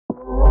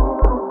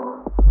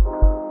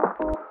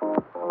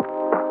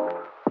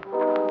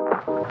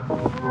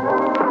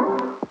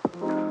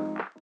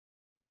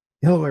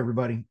Hello,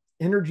 everybody.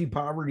 Energy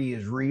poverty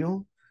is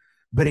real,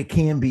 but it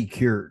can be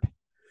cured.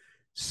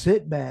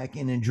 Sit back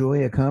and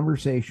enjoy a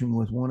conversation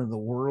with one of the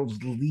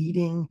world's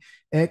leading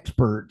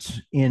experts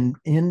in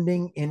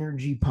ending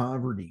energy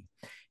poverty.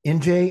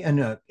 NJ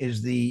Ayuk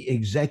is the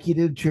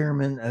executive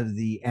chairman of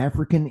the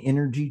African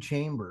Energy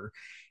Chamber,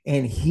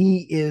 and he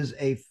is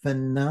a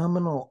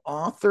phenomenal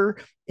author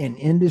and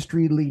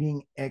industry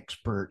leading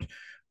expert.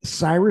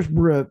 Cyrus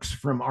Brooks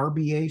from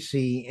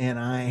RBAC and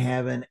I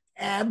have an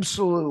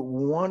absolute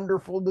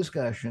wonderful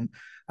discussion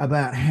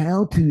about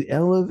how to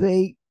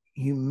elevate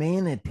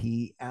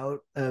humanity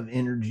out of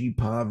energy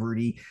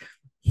poverty.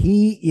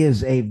 He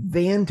is a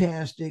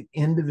fantastic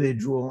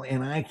individual,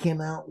 and I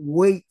cannot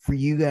wait for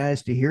you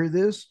guys to hear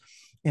this.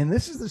 And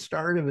this is the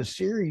start of a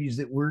series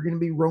that we're going to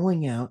be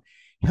rolling out,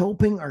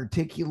 helping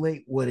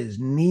articulate what is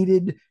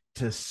needed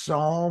to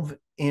solve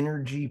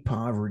energy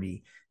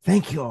poverty.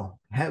 Thank you all.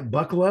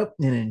 Buckle up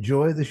and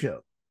enjoy the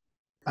show.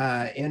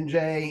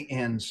 NJ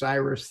and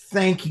Cyrus,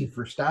 thank you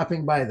for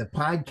stopping by the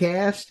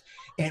podcast.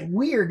 And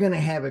we are going to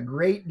have a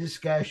great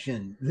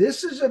discussion.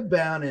 This is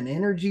about an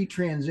energy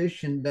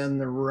transition done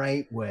the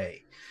right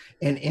way.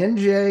 And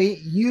NJ,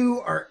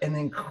 you are an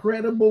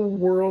incredible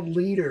world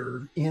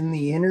leader in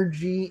the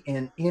energy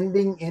and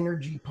ending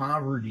energy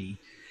poverty.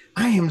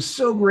 I am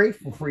so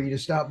grateful for you to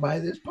stop by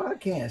this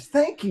podcast.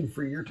 Thank you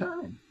for your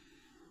time.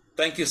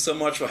 Thank you so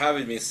much for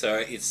having me,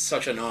 sir. It's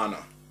such an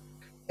honor.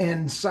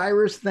 And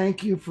Cyrus,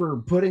 thank you for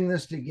putting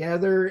this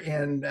together.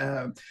 And,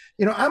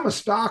 I'm a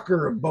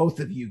stalker of both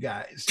of you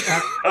guys.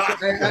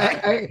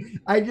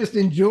 I just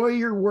enjoy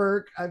your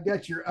work. I've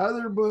got your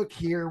other book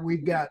here.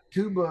 We've got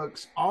two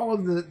books, all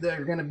of that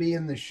are going to be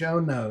in the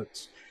show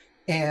notes.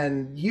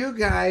 And you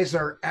guys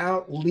are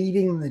out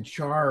leading the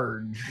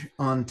charge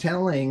on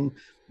telling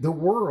the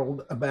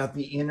world about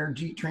the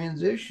energy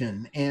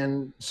transition.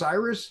 And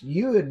Cyrus,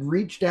 you had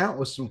reached out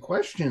with some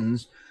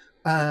questions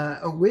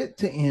wit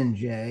to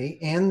NJ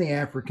and the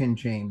African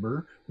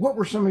Chamber. What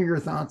were some of your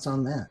thoughts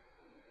on that?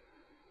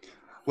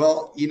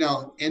 Well,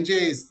 NJ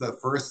is the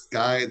first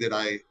guy that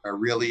I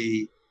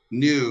really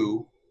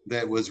knew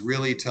that was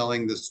really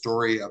telling the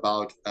story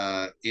about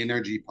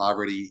energy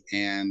poverty.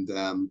 And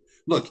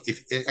look,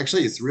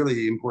 it's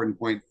really important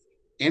point.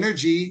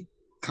 Energy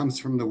comes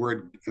from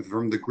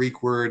the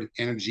Greek word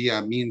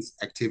energia, means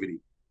activity,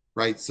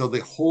 right? So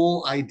the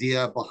whole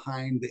idea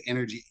behind the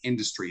energy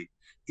industry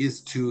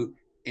is to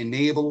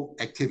enable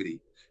activity.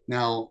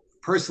 Now,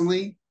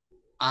 personally,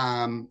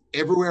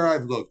 everywhere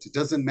I've looked, it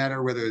doesn't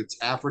matter whether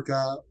it's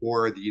Africa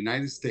or the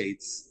United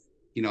States,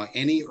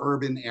 any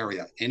urban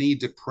area, any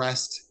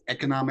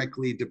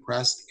economically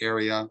depressed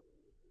area,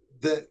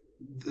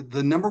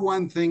 the number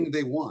one thing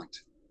they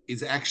want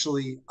is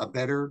actually a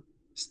better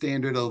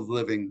standard of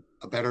living,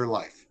 a better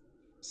life.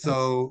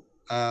 So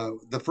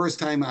the first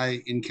time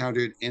I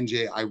encountered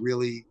NJ, I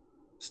really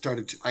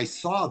I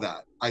saw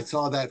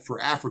that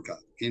for Africa.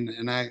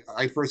 And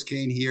I first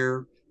came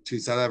here to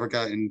South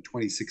Africa in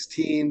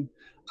 2016.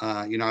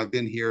 I've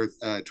been here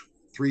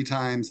 3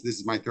 times. This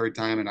is my 3rd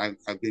time, and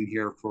I've been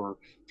here for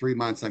 3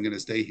 months. I'm going to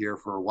stay here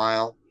for a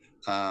while.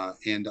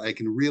 And I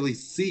can really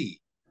see,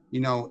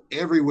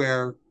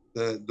 everywhere,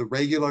 the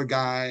regular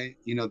guy,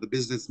 the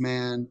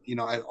businessman,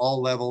 at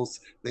all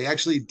levels, they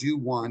actually do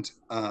want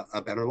a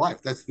better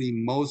life. That's the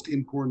most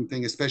important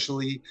thing,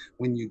 especially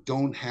when you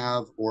don't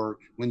have, or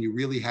when you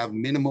really have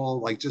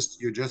minimal,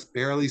 you're just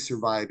barely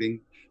surviving.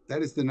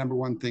 That is the number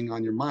one thing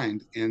on your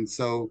mind. And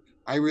so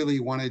I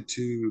really wanted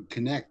to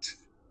connect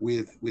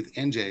with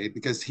NJ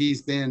because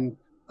he's been,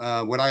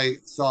 what I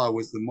saw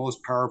was the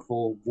most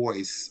powerful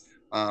voice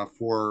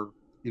for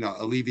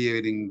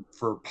alleviating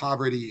for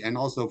poverty, and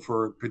also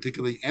for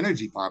particularly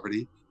energy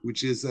poverty,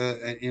 which is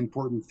an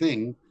important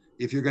thing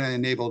if you're going to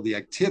enable the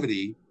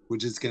activity,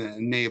 which is going to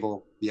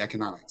enable the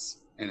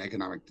economics and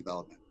economic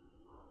development.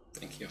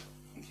 Thank you.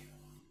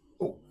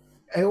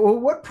 Well,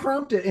 what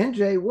prompted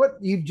NJ? What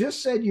you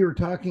just said, you were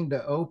talking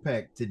to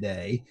OPEC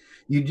today.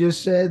 You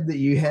just said that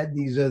you had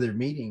these other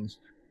meetings,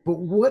 but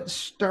what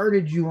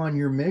started you on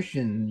your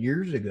mission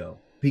years ago?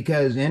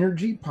 Because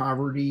energy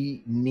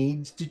poverty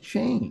needs to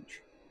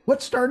change.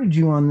 What started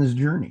you on this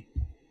journey?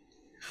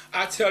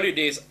 I tell you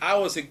this, I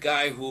was a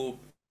guy who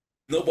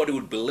nobody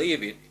would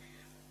believe it.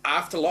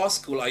 After law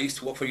school, I used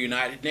to work for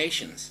United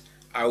Nations.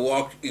 I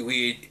worked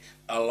with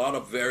a lot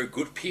of very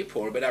good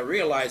people, but I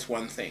realized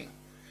one thing.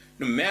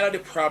 No matter the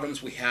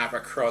problems we have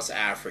across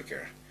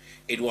Africa,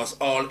 it was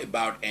all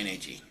about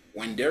energy.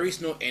 When there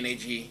is no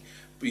energy,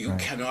 you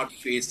cannot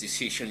face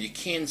decisions. You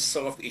can't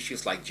solve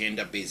issues like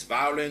gender-based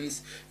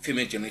violence,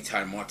 female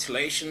genital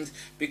mutilations,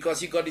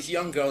 because you got these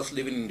young girls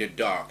living in the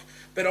dark.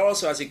 But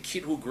also, as a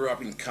kid who grew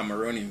up in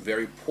Cameroon in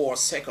very poor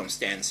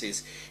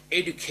circumstances,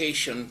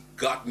 education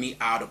got me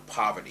out of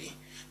poverty.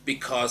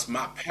 because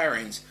my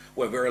parents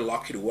were very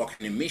lucky to work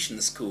in a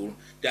mission school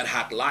that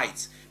had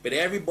lights. But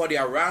everybody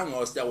around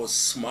us that was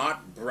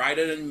smart,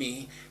 brighter than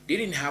me,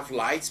 didn't have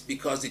lights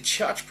because the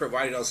church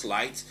provided us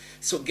lights.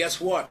 So guess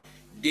what?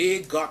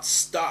 They got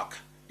stuck.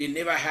 They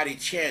never had a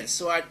chance.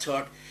 So I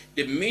thought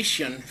the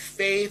mission,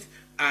 faith,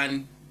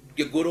 and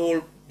the good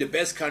old, the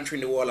best country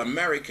in the world,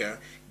 America,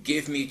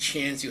 gave me a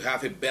chance to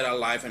have a better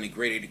life and a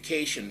great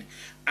education.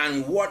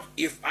 And what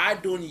if I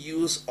don't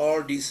use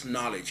all this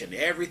knowledge and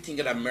everything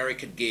that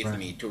America gave Right.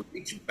 me to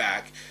reach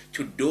back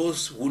to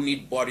those who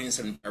need burdens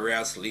and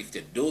barriers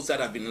lifted, those that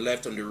have been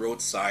left on the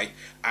roadside,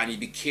 and it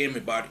became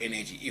about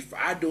energy. If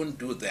I don't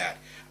do that,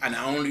 and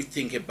I only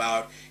think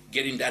about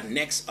getting that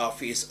next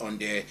office on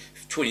the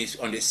 20th,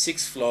 on the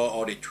 6th floor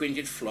or the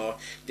 20th floor,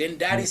 then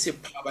that Right. is a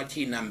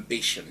poverty in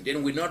ambition.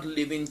 Then we're not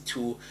living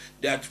to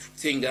that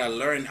thing that I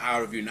learned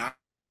out of United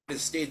States, the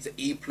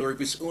e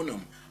pluribus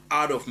unum.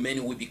 Out of many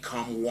we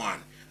become one,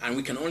 and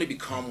we can only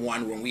become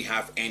one when we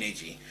have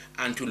energy.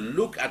 And to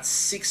look at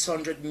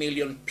 600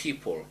 million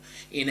people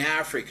in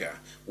Africa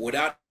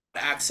without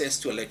access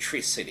to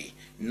electricity,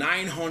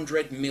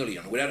 900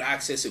 million without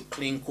access to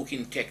clean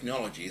cooking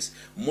technologies,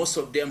 most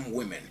of them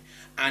women,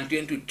 and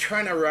then to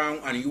turn around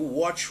and you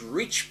watch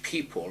rich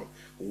people,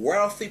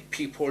 wealthy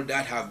people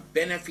that have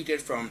benefited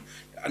from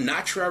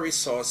natural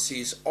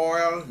resources,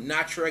 oil,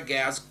 natural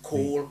gas,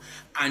 coal,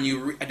 and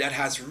that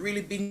has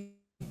really been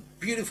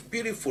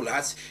beautiful,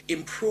 has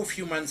improved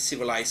human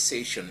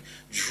civilization,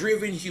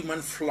 driven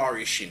human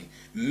flourishing,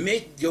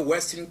 make the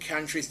Western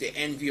countries the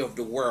envy of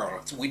the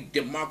world with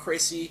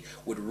democracy,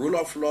 with rule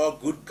of law,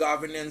 good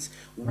governance.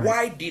 Right.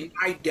 Why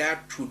deny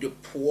that to the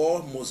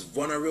poor, most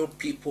vulnerable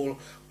people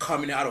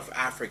coming out of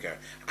Africa?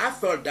 I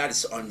felt that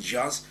is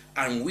unjust,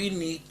 and we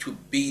need to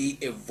be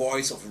a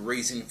voice of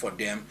reason for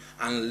them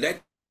and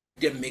let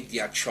them make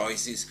their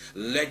choices,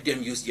 let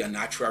them use their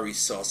natural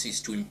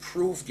resources to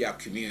improve their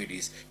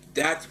communities.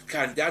 That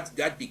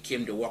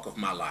became the work of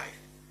my life.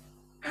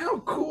 How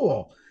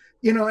cool.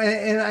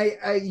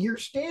 You're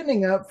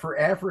standing up for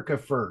Africa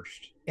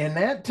first. And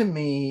that to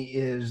me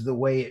is the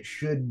way it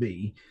should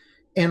be.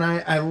 And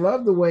I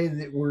love the way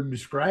that we're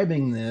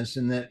describing this,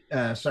 and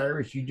that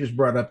Cyrus, you just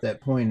brought up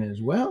that point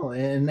as well.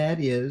 And that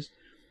is,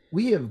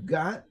 we have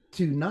got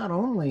to not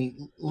only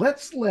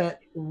let's let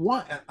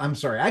one, I'm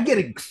sorry, I get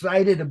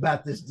excited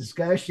about this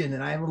discussion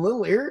and I'm a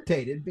little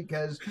irritated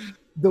because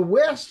the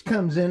West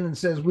comes in and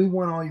says, we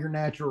want all your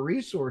natural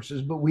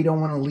resources, but we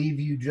don't want to leave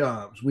you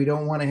jobs. We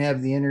don't want to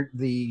have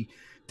the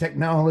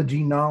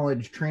technology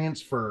knowledge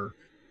transfer.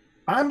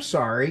 I'm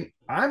sorry.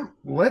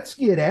 Let's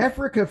get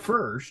Africa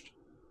first.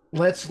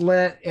 Let's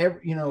let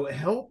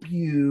help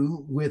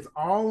you with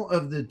all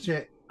of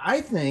the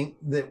I think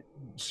that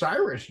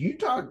Cyrus, you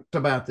talked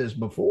about this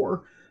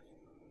before.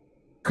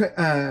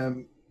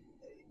 Um,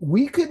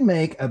 we could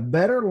make a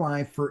better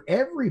life for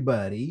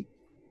everybody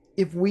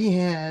if we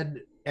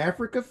had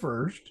Africa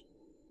first,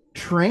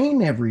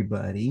 train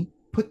everybody,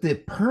 put the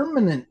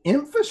permanent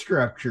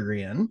infrastructure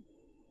in,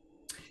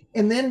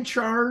 and then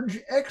charge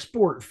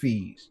export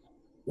fees.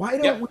 Why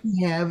don't Yep.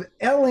 we have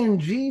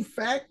LNG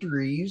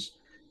factories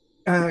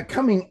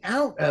coming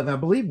out of? I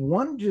believe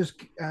one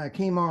just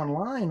came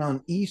online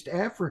on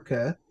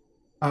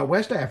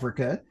West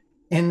Africa,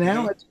 and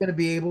now Hmm. it's going to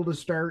be able to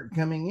start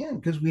coming in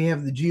because we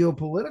have the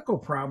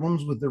geopolitical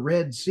problems with the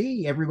Red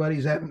Sea.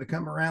 Everybody's having to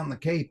come around the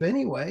Cape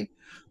anyway.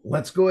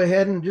 Let's go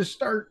ahead and just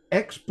start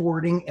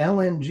exporting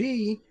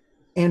LNG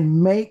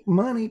and make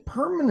money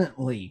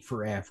permanently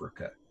for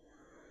Africa.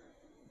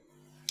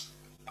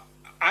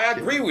 I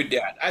agree with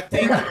that.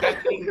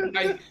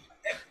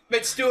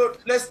 But still,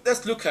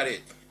 let's look at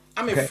it.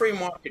 I'm a Okay. free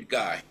market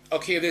guy.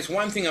 Okay, if there's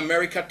one thing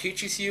America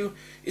teaches you,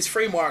 it's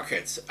free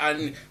markets.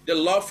 And the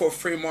love for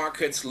free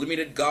markets,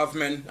 limited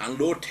government, and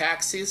low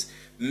taxes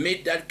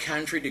made that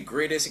country the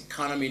greatest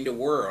economy in the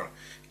world.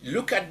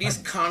 Look at this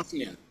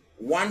continent,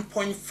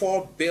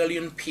 1.4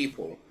 billion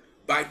people.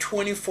 By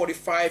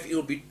 2045, it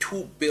will be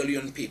 2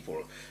 billion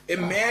people.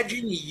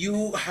 Imagine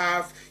you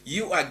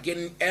are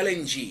getting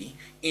LNG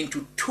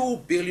into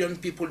 2 billion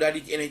people that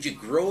need energy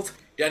growth,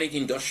 that need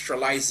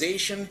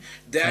industrialization,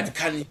 that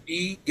can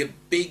be the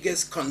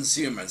biggest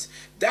consumers.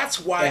 That's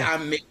why Yeah. I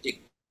make the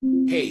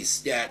case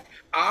that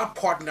our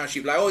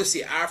partnership, like I always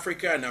say,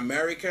 Africa and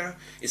America,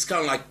 is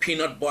kind of like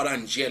peanut butter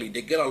and jelly.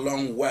 They get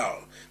along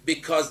well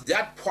because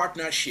that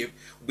partnership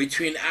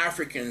between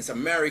Africans,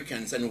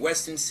 Americans, and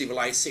Western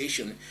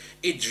civilization,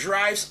 it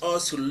drives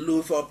us to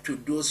live up to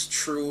those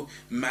true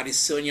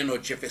Madisonian or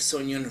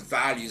Jeffersonian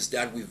values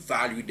that we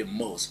value the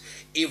most.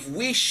 If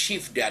we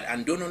shift that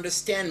and don't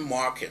understand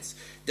markets,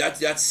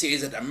 that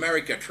says that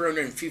America,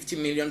 350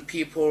 million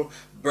people,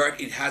 but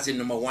it has a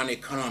number one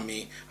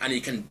economy and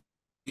it can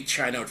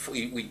China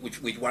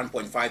with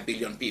 1.5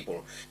 billion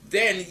people.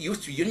 Then you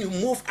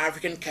move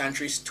African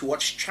countries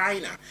towards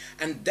China.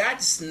 And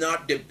that's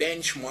not the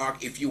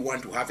benchmark if you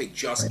want to have a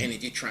just Right.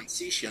 energy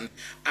transition.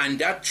 And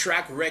that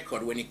track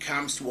record when it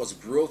comes towards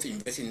growth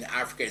investing in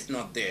Africa is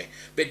not there.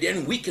 But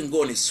then we can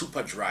go on a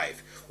super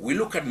drive. We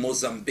look at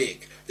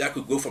Mozambique, that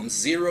could go from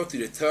zero to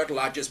the third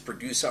largest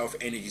producer of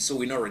energy. So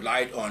we're not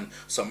relied on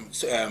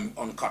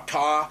on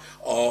Qatar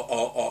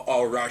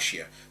or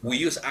Russia. We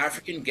use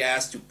African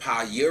gas to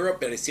power Europe,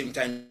 but at the same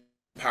time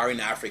powering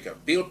Africa.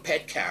 Build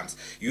pet camps,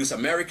 use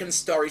American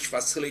storage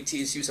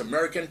facilities, use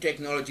American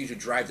technology to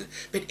drive it.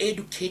 But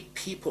educate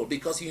people,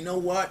 because you know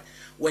what?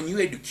 When you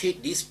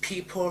educate these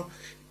people,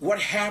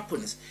 what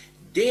happens?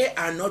 They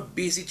are not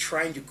busy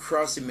trying to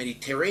cross the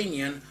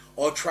Mediterranean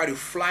or try to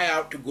fly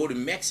out to go to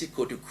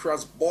Mexico to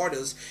cross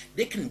borders.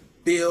 They can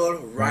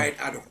build right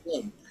at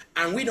home.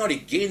 And we're not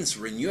against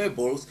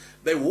renewables,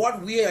 but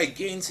what we are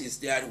against is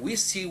that we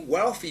see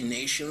wealthy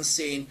nations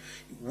saying,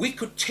 we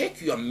could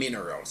take your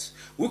minerals,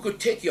 we could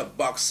take your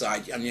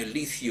bauxite and your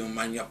lithium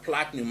and your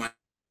platinum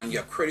and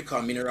your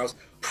critical minerals,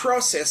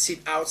 process it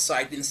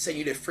outside and send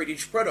you the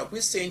finished product.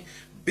 We're saying,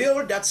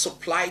 build that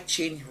supply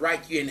chain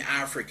right here in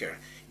Africa.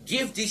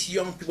 Give these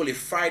young people a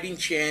fighting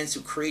chance to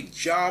create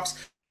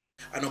jobs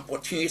and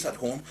opportunities at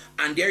home,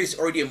 and there is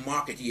already a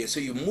market here. So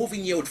you move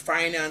in here with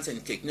finance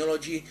and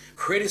technology,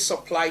 create a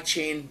supply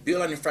chain,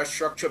 build an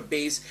infrastructure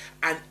base,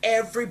 and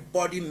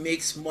everybody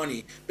makes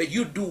money. But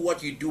you do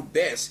what you do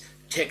best,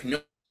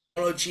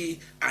 technology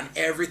and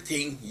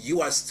everything.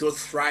 You are still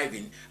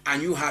thriving,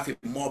 and you have a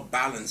more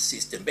balanced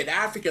system. But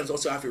Africans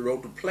also have a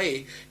role to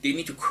play. They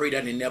need to create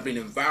an enabling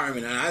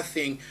environment, and I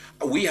think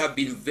we have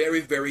been very,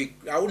 very,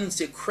 I wouldn't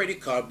say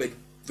critical, but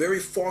very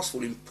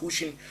forceful in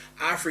pushing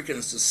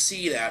Africans to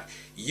see that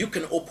you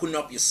can open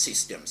up your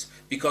systems.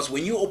 Because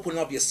when you open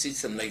up your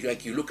system,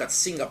 like you look at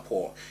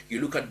Singapore,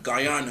 you look at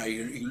Guyana,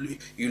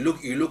 you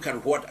look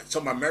at what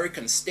some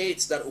American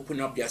states that open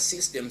up their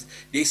systems,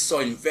 they saw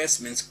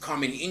investments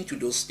coming into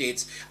those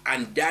states,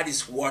 and that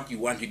is what you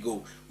want to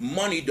go.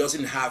 Money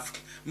doesn't have,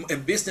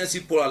 business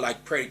people are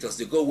like predators.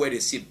 They go where they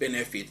see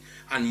benefit,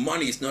 and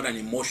money is not an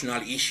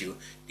emotional issue.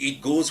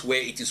 It goes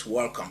where it is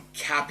welcome.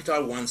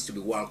 Capital wants to be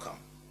welcome.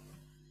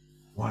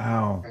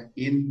 Wow.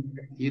 NJ,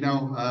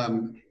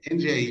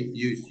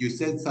 you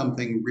said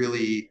something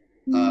really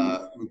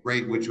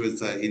great, which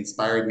was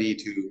inspired me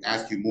to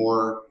ask you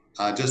more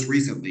just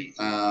recently,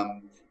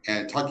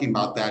 and talking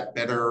about that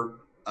better,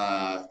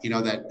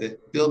 that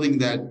building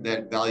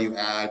that value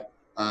add.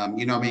 I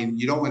mean,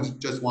 you don't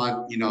just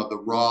want the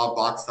raw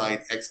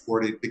bauxite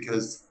exported,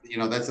 because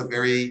that's a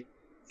very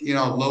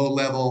low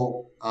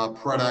level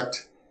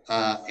product,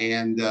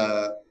 and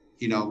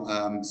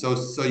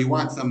so you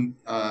want some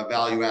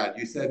value add.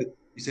 You said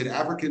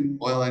African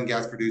oil and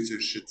gas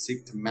producers should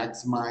seek to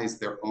maximize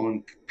their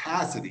own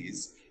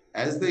capacities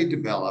as they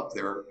develop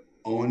their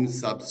own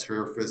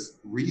subsurface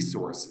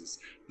resources.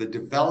 The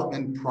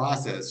development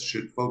process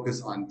should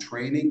focus on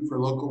training for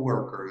local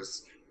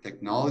workers,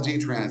 technology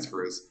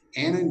transfers,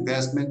 and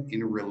investment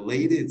in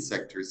related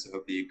sectors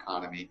of the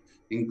economy,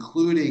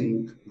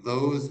 including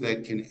those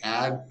that can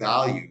add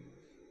value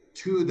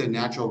to the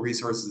natural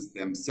resources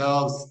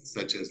themselves,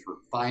 such as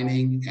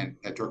refining and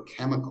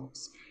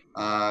petrochemicals.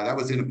 That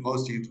was in a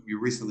post you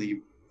recently Yeah.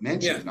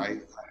 mentioned.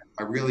 I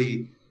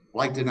really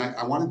liked it.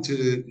 I wanted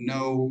to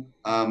know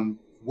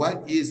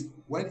what is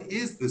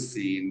the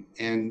scene,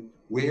 and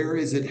where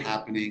is it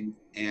happening,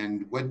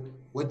 and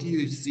what do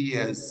you see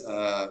as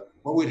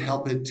what would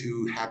help it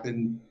to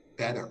happen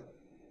better?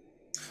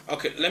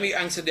 Okay, let me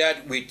answer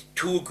that with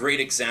two great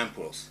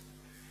examples.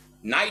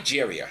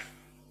 Nigeria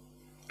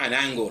and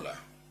Angola,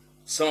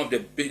 some of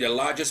the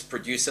largest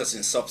producers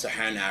in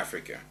sub-Saharan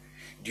Africa.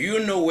 Do you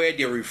know where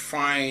they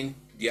refine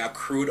their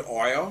crude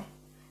oil?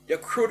 The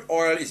crude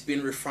oil is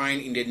being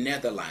refined in the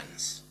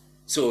Netherlands.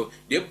 So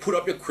they put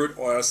up the crude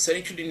oil, send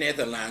it to the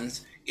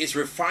Netherlands, it's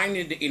refined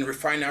in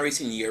refineries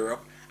in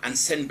Europe, and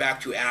sent back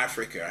to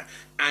Africa.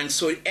 And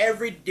so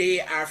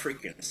everyday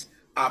Africans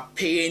are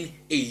paying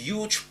a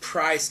huge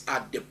price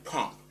at the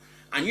pump.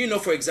 And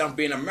for example,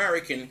 being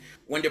American,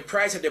 when the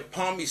price at the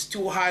pump is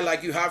too high,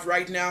 like you have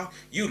right now,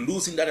 you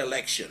losing that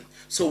election.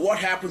 So what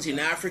happens in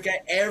Africa?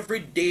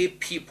 Everyday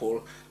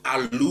people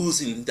are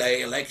losing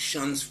the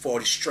elections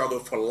for the struggle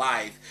for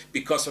life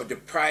because of the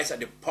price at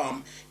the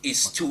pump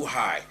is too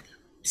high.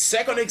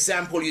 Second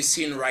example you're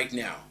seeing right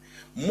now.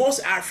 Most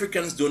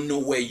Africans don't know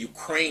where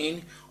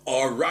Ukraine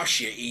or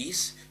Russia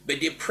is, but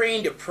they're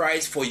paying the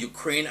price for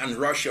Ukraine and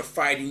Russia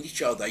fighting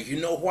each other.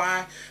 You know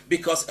why?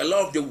 Because a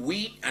lot of the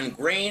wheat and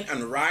grain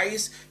and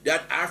rice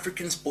that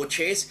Africans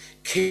purchase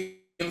came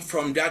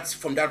from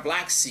that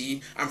Black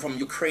Sea and from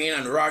Ukraine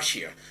and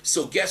Russia.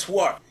 So guess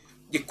what?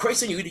 The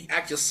question you need to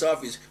ask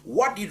yourself is,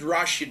 what did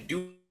Russia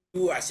do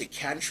as a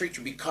country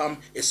to become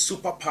a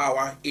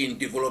superpower in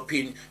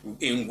developing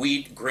in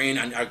wheat, grain,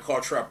 and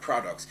agricultural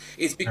products?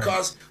 It's Right.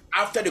 because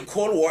after the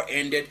Cold War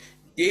ended,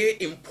 they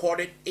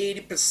imported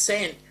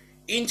 80%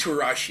 into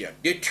Russia.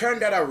 They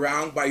turned that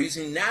around by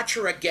using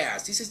natural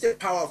gas. This is the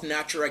power of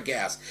natural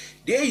gas.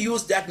 They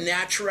use that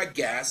natural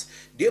gas,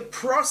 they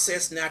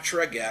process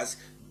natural gas,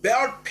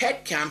 built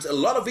pet camps, a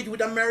lot of it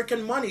with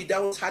American money.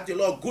 That was had a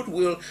lot of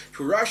goodwill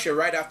to Russia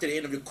right after the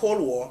end of the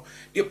Cold War.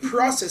 They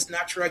processed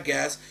natural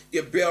gas,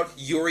 they built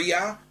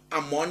urea,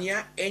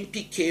 ammonia,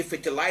 NPK,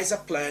 fertilizer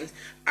plants,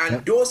 and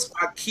Yep. those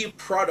are key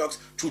products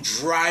to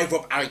drive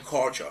up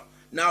agriculture.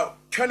 Now,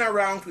 turn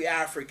around to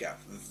Africa,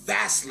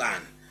 vast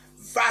land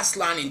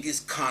in this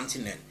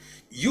continent.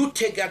 You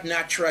take that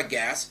natural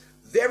gas,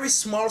 very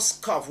small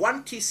scope,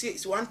 1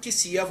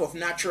 TCF of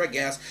natural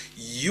gas,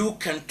 you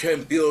can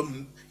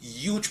build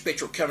huge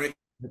petrochemical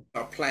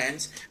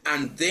plants,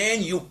 and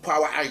then you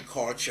power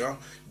agriculture.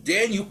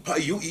 Then you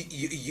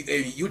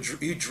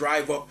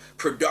drive up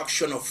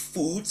production of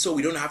food, so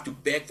we don't have to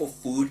beg for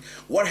food.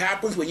 What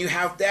happens when you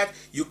have that?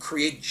 You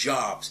create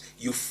jobs.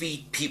 You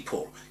feed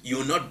people.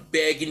 You're not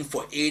begging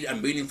for aid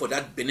and waiting for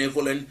that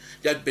benevolence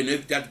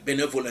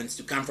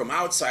to come from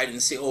outside and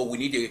say, "Oh, we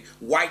need a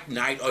white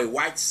knight or a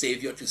white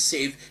savior to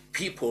save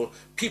people."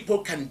 People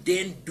can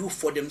then do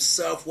for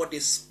themselves what they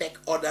expect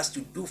others to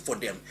do for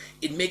them.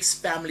 It makes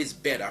families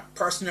better.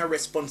 Personal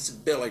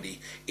responsibility.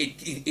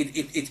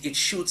 It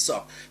shoots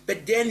up.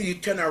 But then you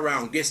turn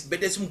around. But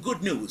there's some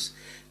good news.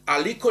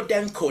 Aliko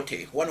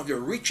Dangote, one of the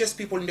richest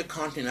people in the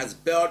continent, has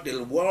built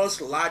the world's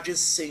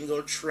largest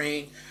single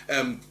train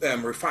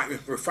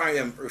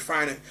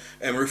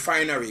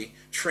refinery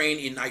train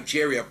in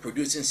Nigeria,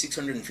 producing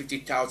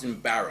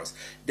 650,000 barrels.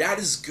 That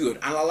is good.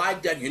 And I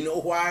like that. You know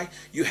why?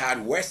 You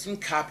had Western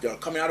capital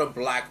coming out of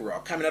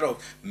BlackRock, coming out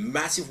of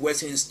massive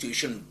Western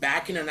institution,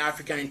 backing an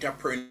African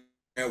entrepreneur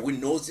who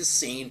knows the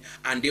scene,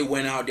 and they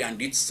went out there and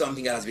did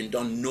something that has been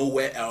done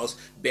nowhere else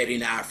but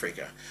in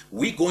Africa.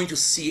 We're going to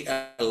see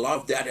a lot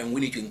of that, and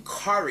we need to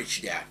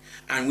encourage that,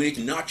 and we need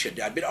to nurture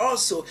that. But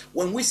also,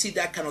 when we see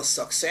that kind of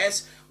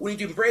success, we need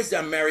to embrace the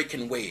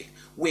American way.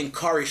 We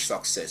encourage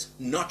success,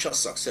 nurture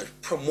success,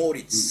 promote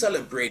it,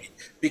 celebrate it,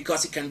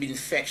 because it can be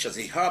infectious.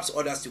 It helps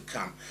others to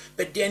come.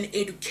 But then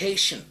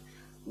education,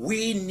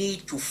 we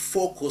need to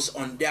focus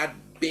on that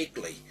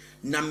bigly.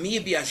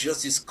 Namibia has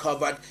just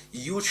discovered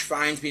huge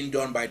finds being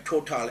done by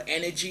Total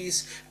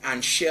Energies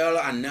and Shell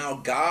and now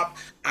Gap,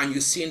 and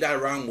you've seen that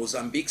around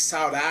Mozambique,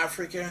 South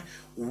Africa.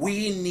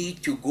 We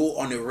need to go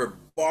on a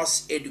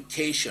robust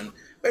education.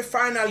 But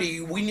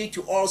finally, we need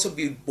to also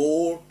be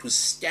bold to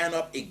stand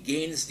up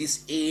against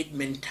this aid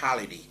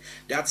mentality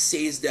that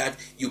says that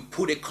you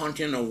put a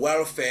continent on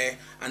welfare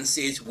and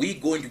says we're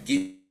going to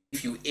give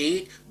you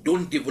aid,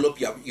 don't develop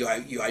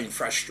your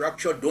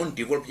infrastructure, don't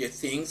develop your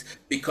things,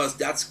 because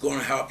that's going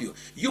to help you.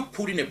 You're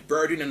putting a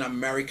burden on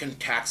American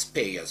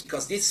taxpayers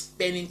because they're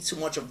spending too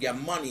much of their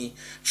money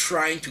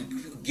trying to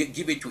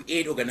give it to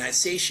aid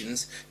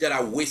organizations that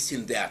are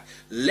wasting that.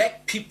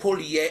 Let people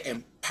here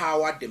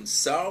empower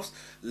themselves.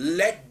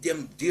 Let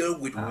them deal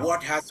with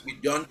what has to be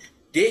done.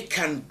 They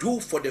can do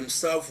for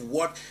themselves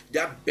what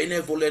that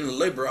benevolent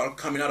liberal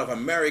coming out of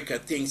America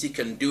thinks he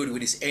can do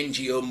with his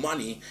NGO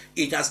money.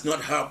 It has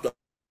not helped us.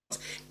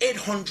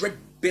 $800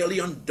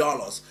 billion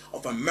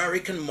of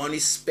American money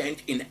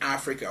spent in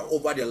Africa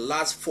over the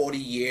last 40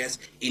 years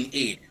in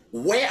aid.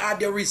 Where are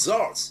the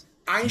results?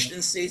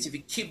 Einstein says if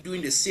you keep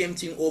doing the same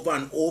thing over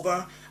and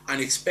over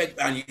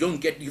and you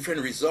don't get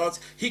different results,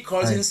 he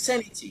calls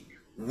insanity.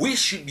 You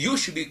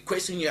should be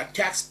questioning your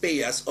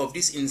taxpayers of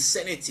this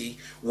insanity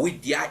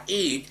with their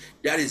aid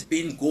that is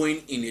being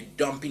going in a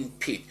dumping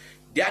pit.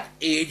 That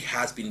aid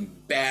has been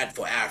bad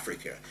for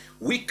Africa.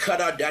 We cut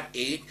out that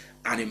aid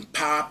and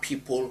empower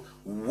people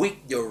with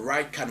the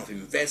right kind of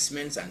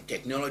investments and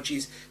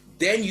technologies.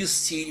 Then you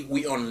see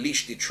we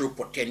unleash the true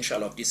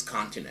potential of this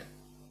continent.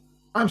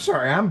 I'm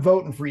sorry, I'm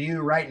voting for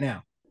you right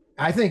now.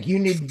 I think you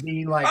need to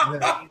be like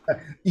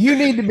you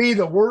need to be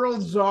the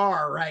world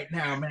czar right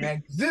now,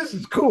 man. This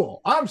is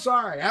cool. I'm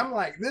sorry. I'm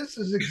like, this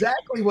is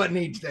exactly what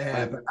needs to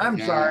happen. I'm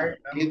sorry.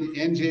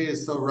 NJ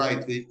is so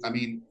right. I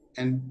mean,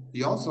 and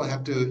you also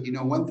have to,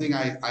 one thing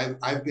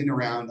I've been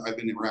around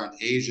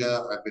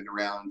Asia, I've been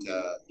around,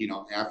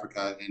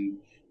 Africa,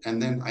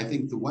 and then I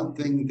think the one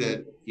thing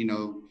that,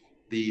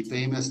 the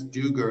famous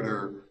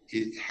do-gooder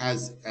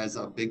has as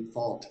a big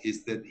fault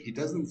is that he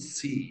doesn't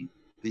see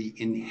the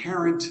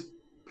inherent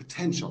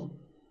potential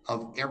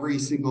of every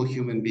single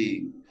human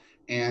being.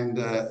 And,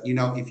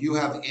 if you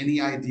have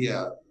any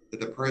idea that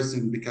the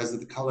person, because of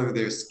the color of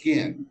their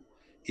skin,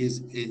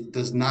 is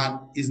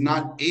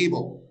not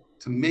able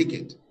to make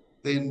it,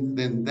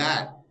 then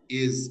that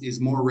is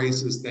more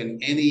racist than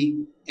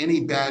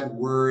any bad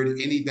word,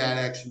 any bad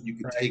action you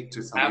could take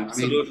to someone.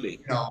 Absolutely.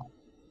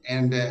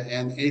 And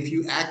if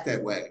you act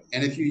that way,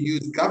 and if you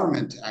use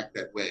government to act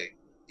that way,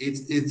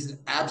 it's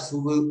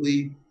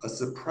absolutely a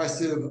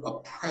suppressive,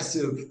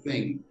 oppressive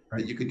thing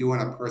that you could do on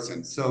a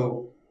person.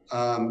 So,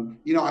 I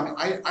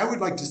would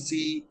like to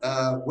see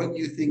what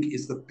you think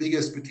is the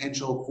biggest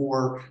potential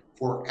for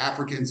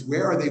Africans.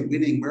 Where are they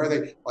winning? Where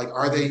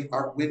are they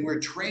when we're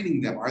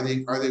training them? Are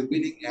they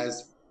winning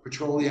as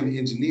petroleum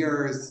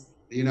engineers?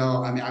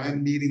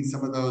 I'm meeting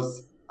some of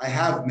those I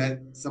have met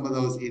some of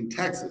those in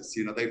Texas.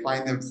 You know, they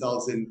find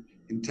themselves in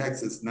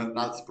Texas,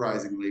 not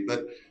surprisingly.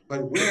 But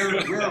where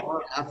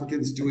are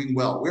Africans doing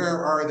well? Where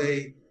are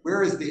they?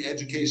 Where is the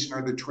education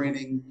or the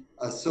training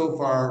so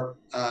far?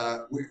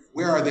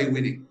 Where are they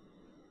winning?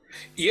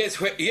 Yes,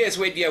 where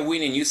they are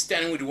winning. You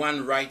stand with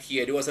one right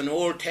here. There was an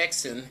old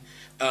Texan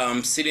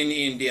sitting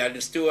in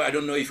the store. I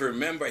don't know if you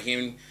remember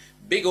him.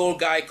 Big old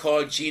guy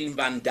called Gene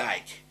Van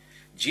Dyke.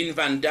 Gene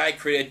Van Dyke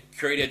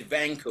created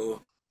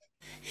Vanco.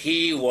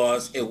 He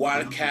was a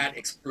wildcat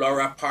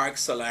explorer par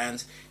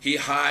excellence. He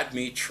hired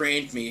me,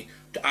 trained me.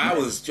 I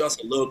was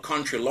just a little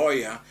country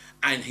lawyer,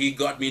 and he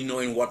got me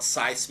knowing what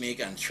seismic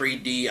and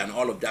 3D and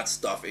all of that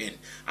stuff in.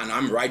 And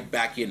I'm right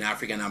back in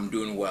Africa, and I'm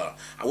doing well.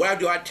 And why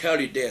do I tell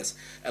you this?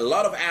 A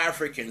lot of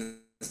Africans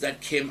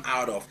that came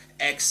out of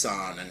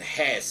Exxon and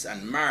Hess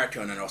and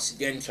Marathon and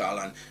Occidental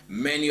and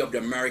many of the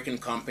American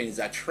companies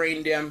that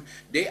trained them,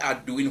 they are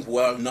doing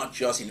well not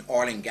just in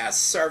oil and gas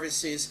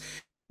services.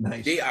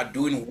 Nice. They are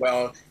doing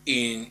well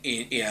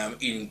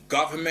in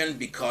government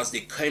because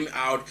they came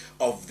out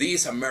of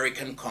these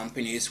American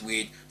companies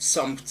with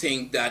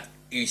something that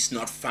is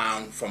not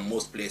found from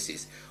most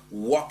places: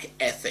 work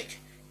ethic.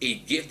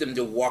 It gave them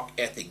the work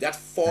ethic, that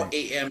 4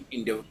 a.m.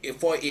 in the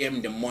 4 a.m.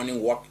 in the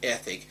morning work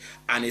ethic,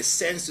 and a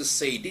sense to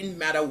say it didn't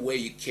matter where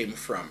you came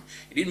from,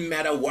 it didn't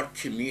matter what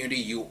community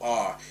you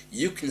are,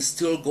 you can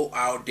still go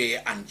out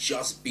there and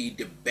just be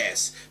the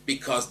best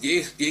because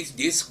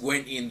this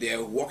went in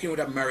there working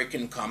with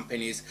American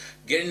companies,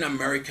 getting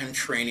American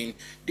training.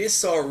 They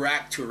saw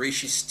rack to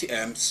riches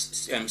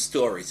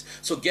stories.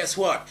 So guess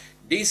what?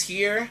 This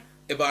year,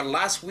 about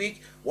last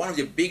week, one of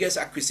the biggest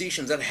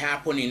acquisitions that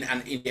happened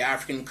in the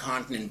African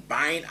continent,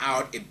 buying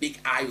out a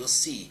big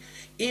IOC.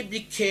 It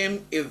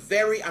became a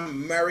very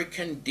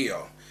American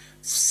deal.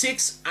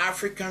 6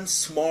 African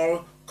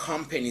small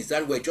companies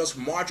that were just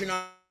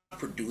marginal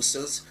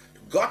producers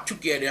got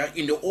together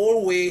in the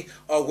old way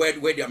of where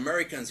the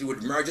Americans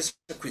would mergers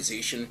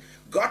acquisition,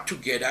 got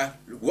together,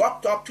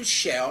 walked up to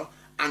Shell,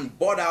 and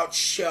bought out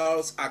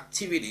Shell's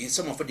activities,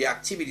 some of the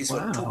activities for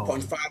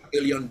 $2.5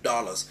 billion.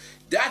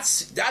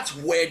 That's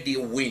where they're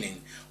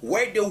winning.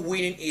 Where they're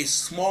winning is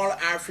small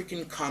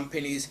African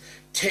companies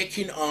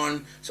taking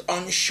on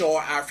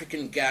onshore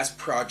African gas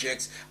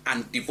projects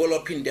and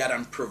developing that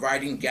and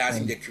providing gas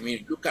in the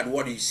community. Look at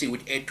what you see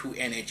with A2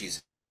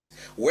 Energies.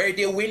 Where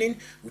they're winning,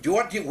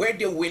 where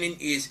they're winning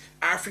is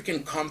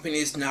African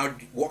companies now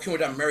working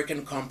with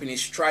American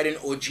companies, Trident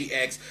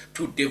OGX,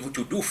 to do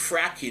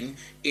fracking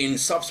in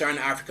sub-Saharan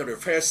Africa the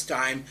first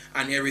time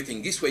and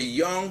everything. These were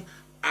young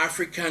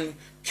African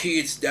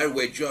kids that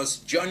were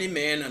just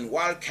journeymen and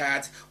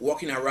wildcats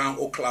walking around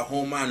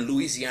Oklahoma and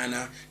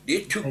Louisiana.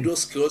 They took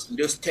those skills and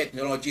those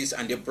technologies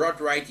and they brought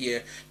right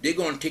here. They're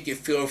going to take a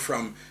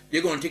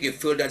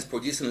field that's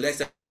producing less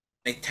than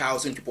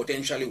 1,000 to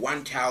potentially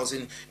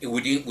 1,000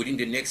 within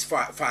the next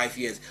 5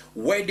 years.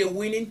 Where they're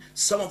winning,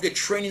 some of the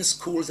training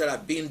schools that are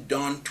being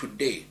done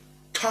today,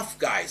 tough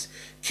guys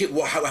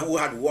who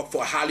had worked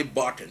for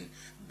Halliburton,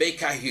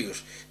 Baker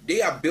Hughes,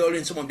 they are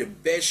building some of the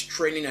best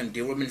training and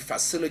development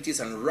facilities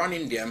and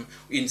running them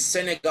in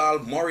Senegal,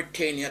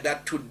 Mauritania,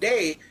 that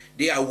today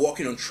they are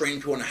working on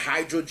training on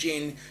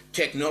hydrogen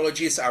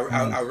technologies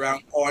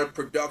around oil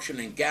production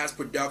and gas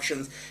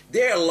productions.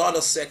 There are a lot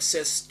of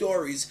success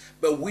stories,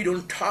 but we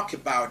don't talk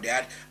about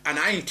that. And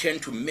I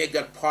intend to make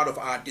that part of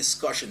our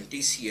discussion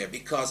this year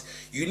because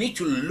you need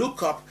to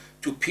look up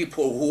to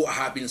people who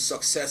have been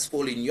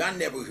successful in your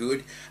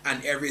neighborhood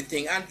and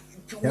everything. And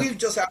we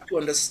just have to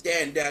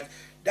understand that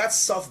that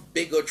soft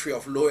bigotry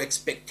of low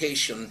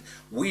expectations,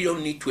 we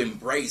don't need to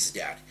embrace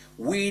that.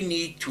 We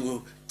need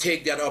to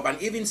take that up.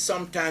 And even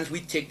sometimes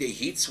we take the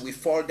hits, we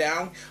fall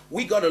down.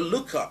 We got to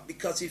look up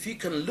because if you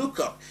can look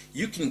up,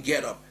 you can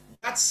get up.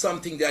 That's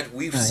something that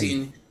we've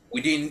seen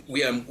with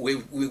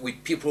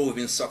people who've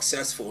been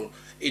successful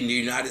in the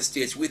United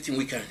States. We think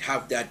we can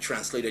have that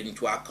translated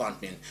into our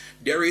continent.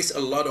 There is a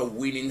lot of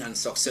winning and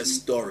success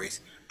stories.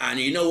 And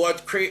you know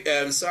what,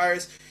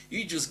 Cyrus?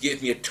 You just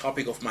gave me a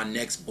topic of my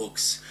next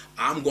books.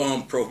 I'm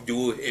going to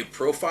do a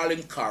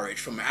profiling courage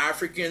from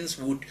Africans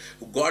who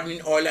got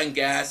in oil and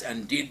gas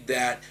and did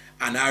that.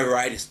 And I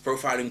write this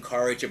profiling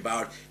courage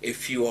about a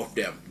few of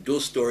them.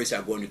 Those stories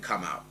are going to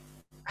come out.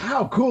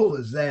 How cool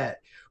is that?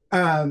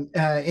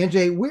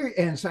 NJ,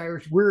 and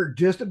Cyrus, we're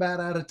just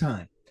about out of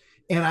time.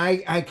 And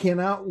I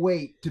cannot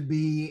wait to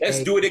be.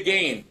 Let's do it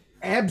again.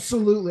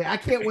 Absolutely. I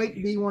can't wait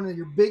to be one of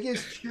your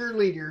biggest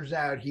cheerleaders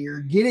out here,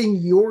 getting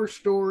your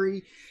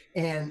story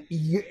and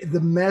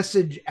the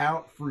message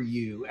out for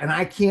you. And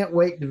I can't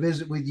wait to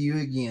visit with you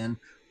again.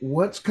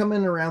 What's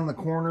coming around the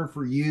corner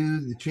for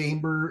you, the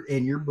chamber,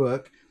 and your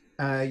book?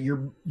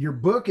 Your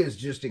book is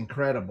just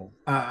incredible.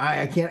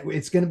 I can't.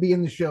 It's going to be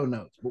in the show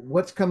notes. But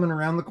what's coming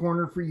around the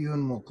corner for you?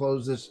 And we'll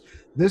close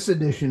this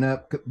edition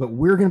up. But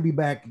we're going to be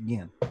back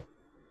again.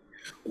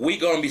 We're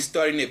going to be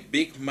starting a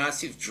big,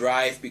 massive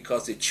drive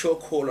because the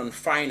chokehold on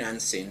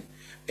financing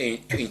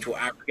into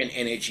African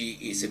energy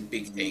is a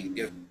big thing.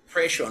 The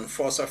pressure on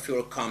fossil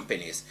fuel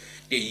companies.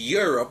 The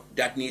Europe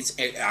that needs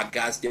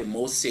gas the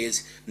most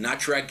says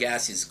natural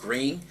gas is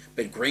green,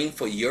 but green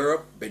for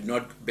Europe, but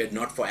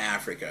not for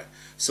Africa.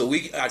 So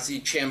we, as the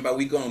chamber,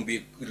 we're going to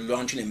be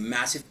launching a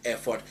massive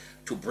effort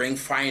to bring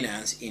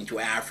finance into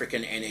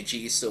African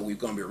energy. So we're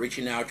going to be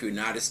reaching out to the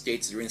United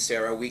States during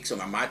Sarah Week. So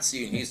I might see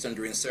you in Houston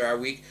during Sarah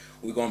Week.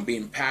 We're going to be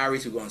in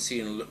Paris. We're going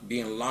to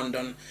be in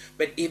London.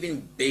 But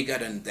even bigger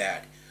than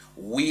that,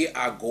 we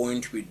are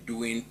going to be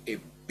doing a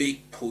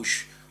big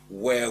push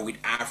where with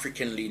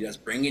African leaders,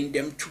 bringing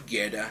them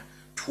together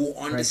to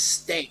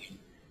understand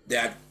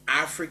that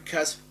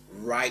Africa's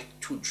right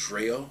to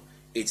drill,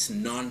 it's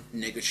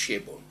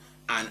non-negotiable.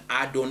 And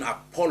I don't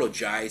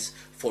apologize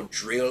for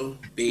drill,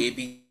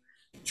 baby,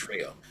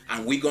 drill.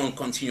 And we're going to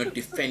continue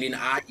defending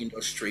our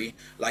industry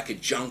like a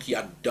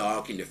junkyard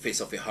dog in the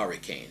face of a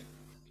hurricane.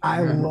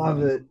 I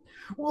love it.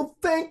 Well,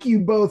 thank you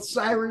both,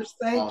 Cyrus.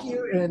 Thank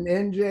you. Awesome.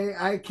 And NJ,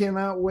 I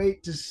cannot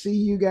wait to see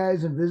you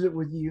guys and visit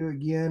with you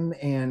again.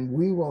 And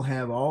we will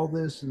have all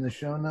this in the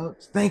show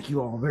notes. Thank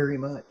you all very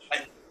much.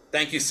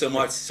 Thank you so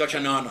much. Such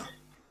an honor.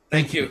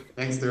 Thank Thank you. you.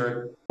 Thanks,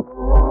 Derek.